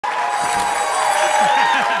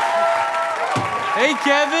Hey,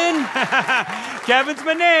 Kevin. Kevin's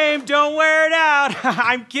my name. Don't wear it out.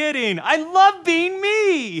 I'm kidding. I love being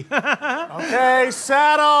me. Okay,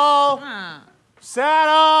 settle.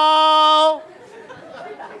 Settle.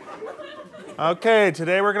 Okay,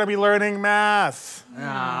 today we're going to be learning math.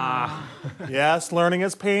 Yes, learning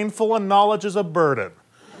is painful and knowledge is a burden.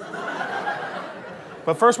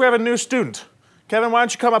 But first we have a new student. Kevin, why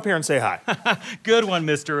don't you come up here and say hi? Good one,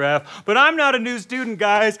 Mr. F. But I'm not a new student,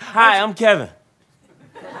 guys. Hi, I'm Kevin.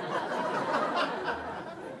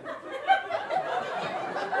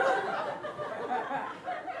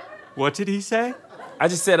 What did he say? I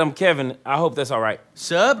just said I'm Kevin. I hope that's all right.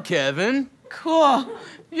 Sub, Kevin. Cool.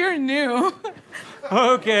 You're new.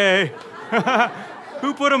 Okay.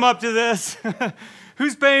 Who put him up to this?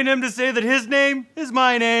 Who's paying him to say that his name is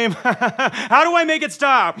my name? How do I make it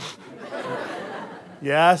stop?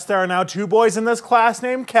 Yes, there are now 2 boys in this class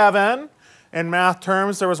named Kevin. In math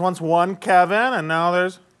terms, there was once 1 Kevin, and now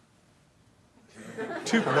there's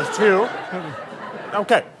 2. There's 2.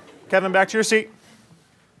 Okay, Kevin, back to your seat.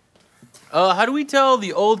 How do we tell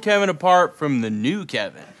the old Kevin apart from the new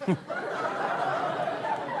Kevin?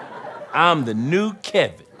 I'm the new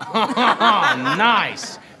Kevin.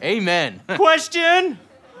 Nice. Amen. Question?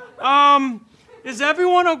 Is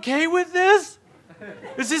everyone okay with this?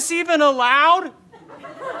 Is this even allowed?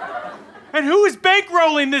 And who is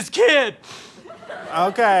bankrolling this kid?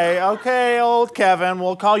 Okay, old Kevin.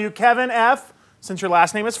 We'll call you Kevin F, since your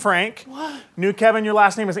last name is Frank. What? New Kevin, your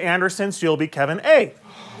last name is Anderson, so you'll be Kevin A.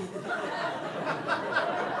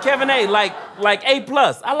 Kevin A, like A+.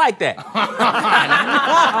 I like that.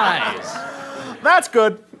 Nice. That's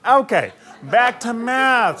good. Okay, back to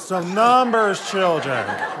math. So numbers, children.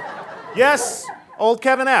 Yes, old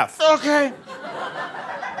Kevin F. Okay.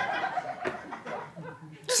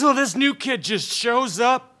 So this new kid just shows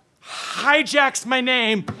up, hijacks my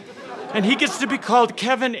name, and he gets to be called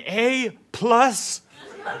Kevin A+.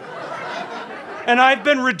 And I've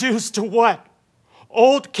been reduced to what?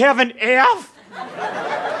 Old Kevin F?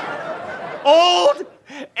 Old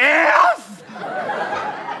F?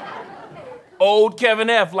 Old Kevin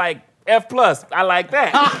F, like F+. I like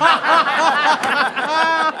that.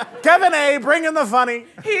 Kevin A, bring in the funny.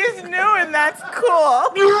 He's new and that's cool.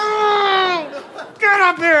 Get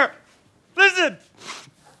up here. Listen,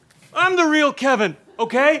 I'm the real Kevin,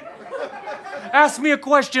 okay? Ask me a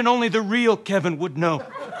question only the real Kevin would know.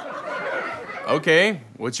 Okay,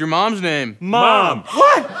 what's your mom's name? Mom.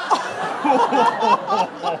 What?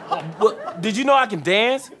 Well, did you know I can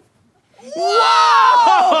dance?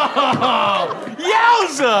 Whoa!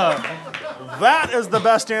 Yowza! That is the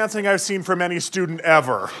best dancing I've seen from any student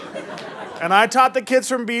ever. And I taught the kids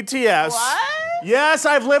from BTS. What? Yes,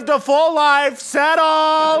 I've lived a full life.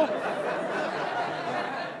 Settle!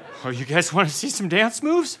 Oh, you guys want to see some dance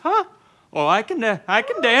moves, huh? Oh, I can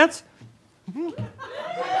dance. The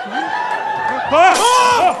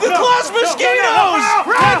class mosquitoes!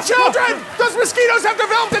 Run, children! Those mosquitoes have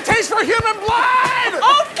developed a taste for human blood!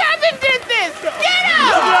 Oh, Kevin did this! Get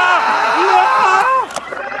him!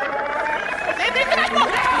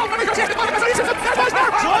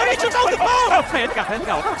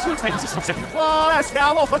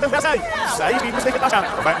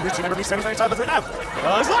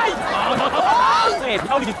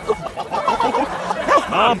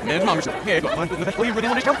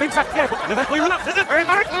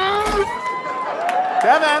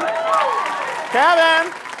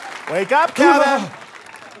 Kevin! Wake up, Kevin!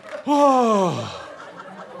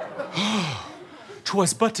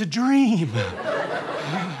 'Twas but a dream.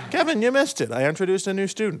 Kevin, you missed it. I introduced a new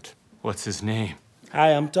student. What's his name?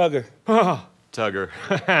 Hi, I'm Tugger. Oh, Tugger.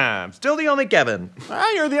 I'm still the only Kevin.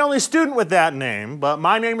 Well, you're the only student with that name, but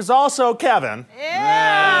my name is also Kevin.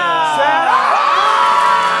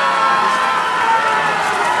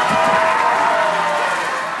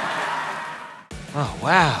 Oh,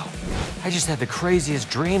 wow. I just had the craziest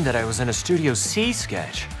dream that I was in a StudioC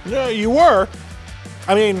sketch. Yeah, you were.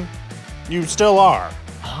 I mean, you still are.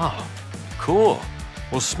 Oh, cool.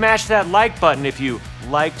 Well, smash that like button if you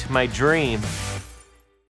liked my dream.